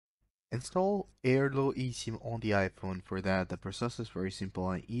Install Airlo eSIM on the iPhone. For that, the process is very simple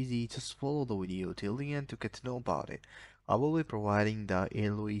and easy. Just follow the video till the end to get to know about it. I will be providing the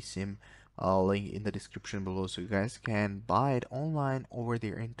Airlo eSIM link in the description below so you guys can buy it online over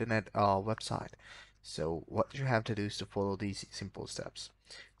their internet website. So what you have to do is to follow these simple steps.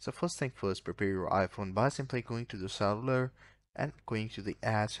 So first thing first, prepare your iPhone by simply going to the cellular and going to the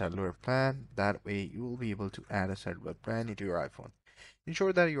add cellular plan. That way you will be able to add a cellular plan into your iPhone.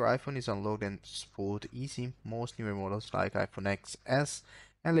 Ensure that your iPhone is unlocked and support eSIM. Most newer models like iPhone XS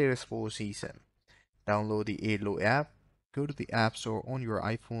and later support eSIM. Download the Airlo app. Go to the App Store on your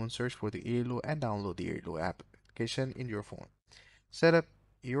iPhone, search for the Airlo and download the Airlo application in your phone. Set up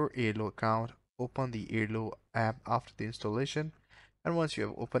your Airlo account. Open the Airlo app after the installation, and once you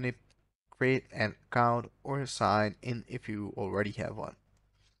have opened it, create an account or sign in if you already have one.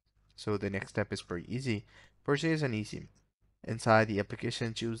 So the next step is pretty easy. Purchase an eSIM. Inside the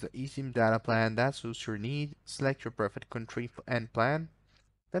application, choose the eSIM data plan that suits your need, select your preferred country and plan,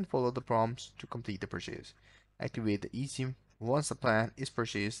 then follow the prompts to complete the purchase. Activate the eSIM. Once the plan is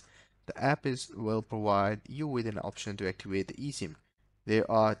purchased, the app will provide you with an option to activate the eSIM. There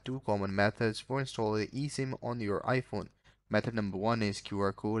are two common methods for installing the eSIM on your iPhone. Method number one is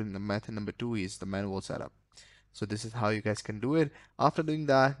QR code and the method number two is the manual setup. So this is how you guys can do it. After doing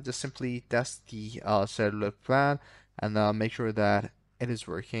that, just simply test the cellular plan and make sure that it is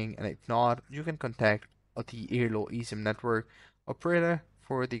working. And if not, you can contact the Airlo eSIM network operator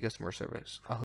for the customer service. I